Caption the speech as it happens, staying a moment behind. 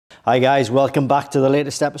Hi guys, welcome back to the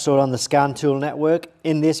latest episode on the Scan Tool Network.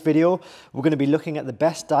 In this video, we're going to be looking at the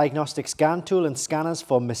best diagnostic scan tool and scanners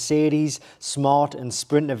for Mercedes, Smart and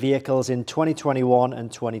Sprinter vehicles in 2021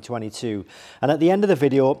 and 2022. And at the end of the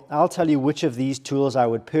video, I'll tell you which of these tools I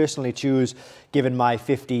would personally choose given my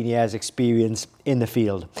 15 years experience in the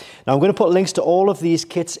field. Now I'm going to put links to all of these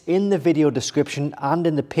kits in the video description and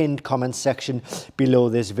in the pinned comments section below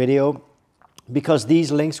this video, because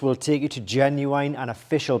these links will take you to genuine and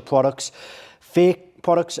official products. Fake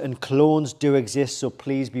products and clones do exist, so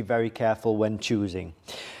please be very careful when choosing.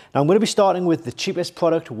 Now I'm going to be starting with the cheapest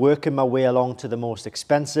product, working my way along to the most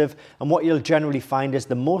expensive, and what you'll generally find is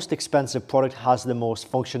the most expensive product has the most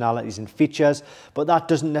functionalities and features, but that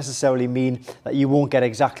doesn't necessarily mean that you won't get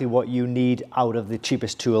exactly what you need out of the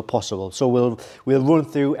cheapest tool possible. So we'll run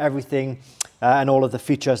through everything and all of the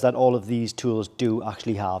features that all of these tools do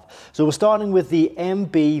actually have. So we're starting with the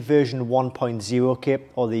MB version 1.0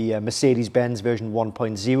 kit, or the Mercedes-Benz version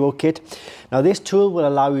 1.0 kit. Now this tool will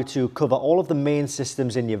allow you to cover all of the main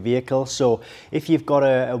systems in your vehicle. So if you've got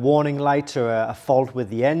a warning light or a fault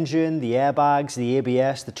with the engine, the airbags, the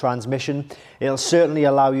ABS, the transmission, it'll certainly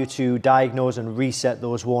allow you to diagnose and reset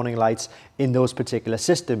those warning lights in those particular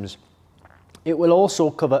systems. It will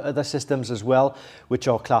also cover other systems as well, which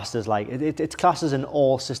are classed as it's classed as an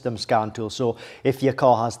all-system scan tool. So if your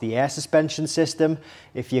car has the air suspension system,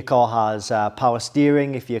 if your car has power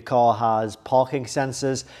steering, if your car has parking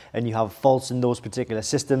sensors, and you have faults in those particular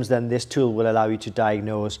systems, then this tool will allow you to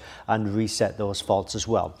diagnose and reset those faults as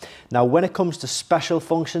well. Now, when it comes to special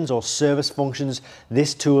functions or service functions,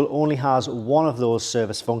 this tool only has one of those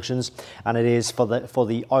service functions, and it is for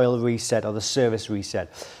the oil reset or the service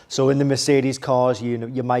reset. So in the Mercedes cars,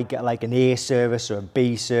 you might get like an A service or a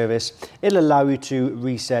B service. It'll allow you to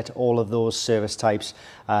reset all of those service types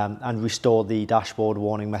and restore the dashboard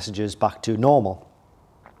warning messages back to normal.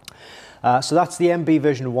 So that's the MB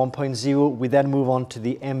version 1.0. We then move on to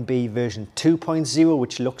the MB version 2.0,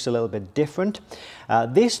 which looks a little bit different.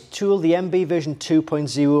 This tool, the MB version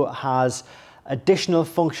 2.0, has additional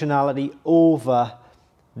functionality over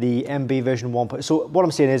the MB version 1. So what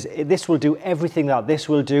I'm saying is this will do everything that this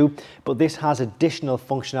will do, but this has additional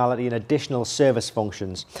functionality and additional service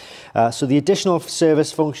functions. So the additional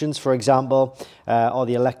service functions, for example, are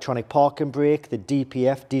the electronic parking brake, the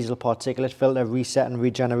DPF, diesel particulate filter, reset and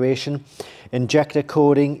regeneration, injector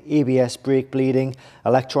coding, ABS brake bleeding,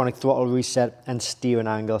 electronic throttle reset, and steering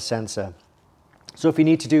angle sensor. So if you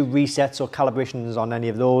need to do resets or calibrations on any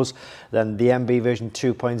of those, then the MB version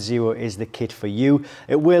 2.0 is the kit for you.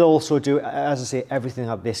 It will also do, as I say, everything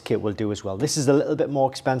that this kit will do as well. This is a little bit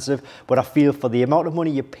more expensive, but I feel for the amount of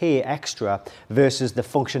money you pay extra versus the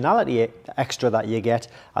functionality extra that you get,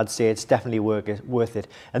 I'd say it's definitely worth it.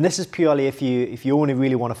 And this is purely if you only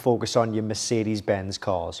really want to focus on your Mercedes-Benz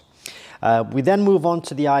cars. We then move on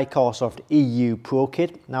to the iCarSoft EU Pro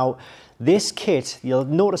Kit. Now, this kit, you'll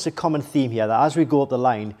notice a common theme here, that as we go up the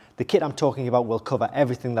line, the kit I'm talking about will cover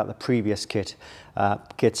everything that the previous kits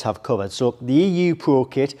have covered. So the EU Pro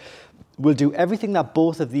Kit will do everything that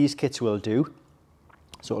both of these kits will do.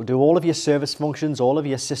 So it'll do all of your service functions, all of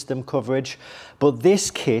your system coverage, but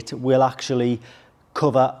this kit will actually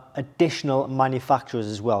cover additional manufacturers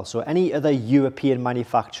as well. So any other European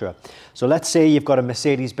manufacturer. So let's say you've got a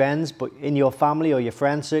Mercedes-Benz, but in your family or your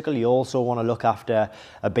friend circle, you also want to look after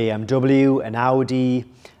a BMW, an Audi,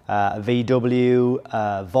 a VW,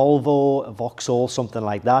 a Volvo, a Vauxhall, something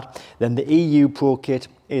like that. Then the EU Pro Kit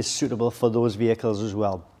is suitable for those vehicles as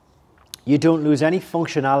well. You don't lose any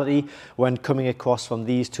functionality when coming across from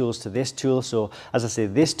these tools to this tool. So as I say,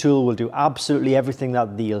 this tool will do absolutely everything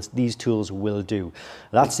that these tools will do.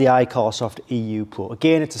 That's the iCarSoft EU Pro.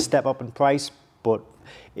 Again, it's a step up in price, but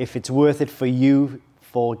if it's worth it for you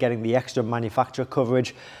for getting the extra manufacturer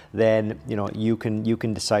coverage, then you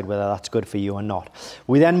can decide whether that's good for you or not.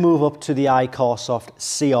 We then move up to the iCarSoft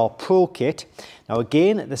CR Pro Kit. Now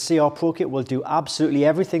again, the CR Pro Kit will do absolutely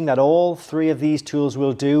everything that all three of these tools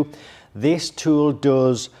will do. This tool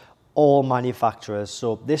does all manufacturers.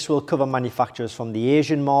 So this will cover manufacturers from the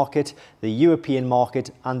Asian market, the European market,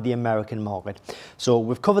 and the American market. So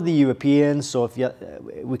we've covered the Europeans, so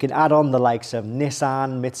we can add on the likes of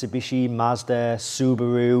Nissan, Mitsubishi, Mazda,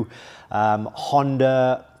 Subaru,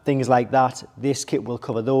 Honda, things like that. This kit will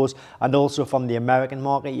cover those. And also from the American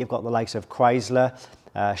market, you've got the likes of Chrysler,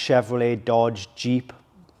 Chevrolet, Dodge, Jeep,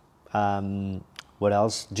 what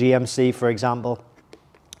else? GMC, for example.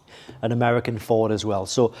 An American Ford as well.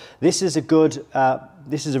 So this is a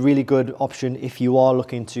really good option if you are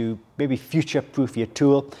looking to maybe future-proof your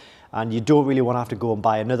tool and you don't really want to have to go and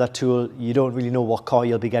buy another tool. You don't really know what car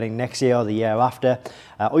you'll be getting next year or the year after,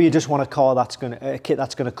 or you just want a kit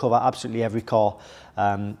that's going to cover absolutely every car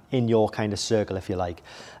in your kind of circle, if you like.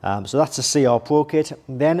 So that's the CR Pro kit.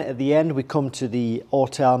 Then at the end we come to the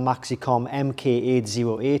Autel Maxicom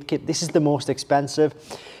MK808 kit. This is the most expensive,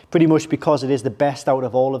 pretty much because it is the best out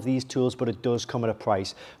of all of these tools, but it does come at a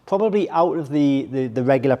price. Probably out of the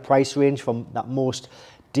regular price range from that most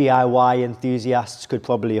DIY enthusiasts could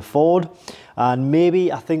probably afford. And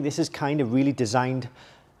maybe I think this is kind of really designed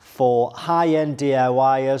for high-end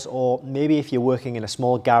DIYers, or maybe if you're working in a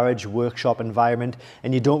small garage workshop environment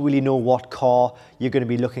and you don't really know what car you're going to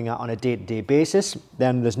be looking at on a day-to-day basis,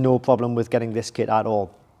 then there's no problem with getting this kit at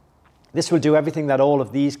all. This will do everything that all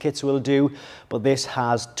of these kits will do, but this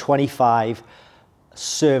has 25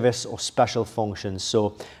 service or special functions.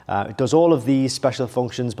 So it does all of these special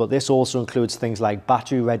functions, but this also includes things like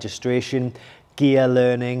battery registration, gear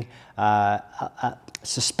learning,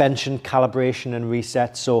 suspension calibration and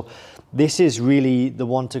reset. So this is really the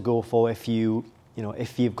one to go for if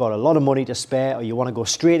if you've got a lot of money to spare, or you want to go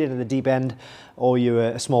straight into the deep end, or you're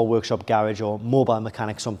a small workshop garage or mobile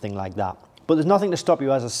mechanic, something like that. But there's nothing to stop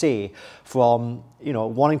you, as I say, from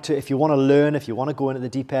wanting to, if you want to learn, if you want to go into the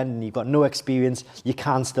deep end and you've got no experience, you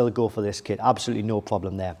can still go for this kit. Absolutely no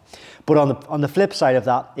problem there. But on the flip side of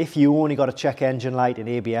that, if you only got a check engine light, an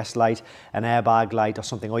ABS light, an airbag light or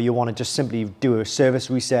something, or you want to just simply do a service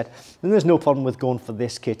reset, then there's no problem with going for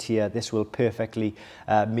this kit here. This will perfectly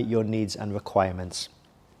meet your needs and requirements.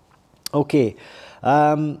 Okay.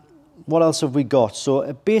 What else have we got?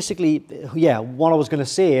 So basically, yeah, what I was going to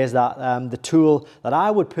say is that the tool that I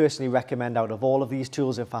would personally recommend out of all of these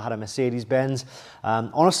tools, if I had a Mercedes-Benz,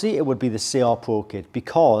 honestly, it would be the CR Pro kit,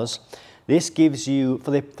 because this gives you, for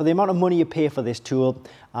the amount of money you pay for this tool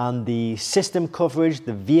and the system coverage,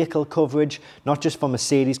 the vehicle coverage, not just for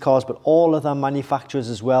Mercedes cars, but all other manufacturers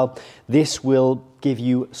as well, this will give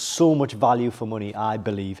you so much value for money, I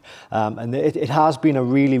believe. And it has been a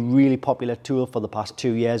really, really popular tool for the past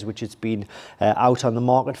 2 years, which it's been out on the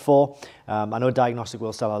market for. I know Diagnostic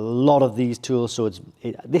will sell a lot of these tools, so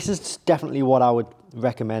this is definitely what I would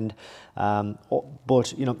recommend.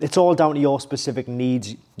 But it's all down to your specific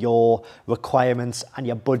needs, your requirements, and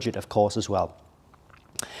your budget, of course, as well.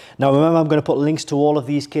 Now remember, I'm going to put links to all of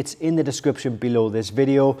these kits in the description below this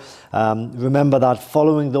video. Remember that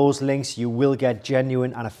following those links you will get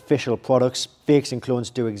genuine and official products. Fakes and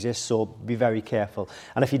clones do exist, so be very careful.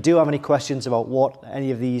 And if you do have any questions about what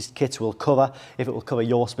any of these kits will cover, if it will cover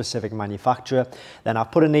your specific manufacturer, then I'll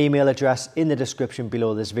put an email address in the description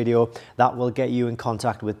below this video. That will get you in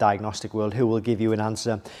contact with Diagnostic World, who will give you an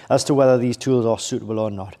answer as to whether these tools are suitable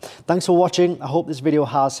or not. Thanks for watching. I hope this video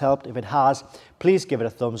has helped. If it has, please give it a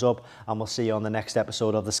thumbs up, and we'll see you on the next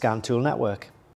episode of the Scan Tool Network.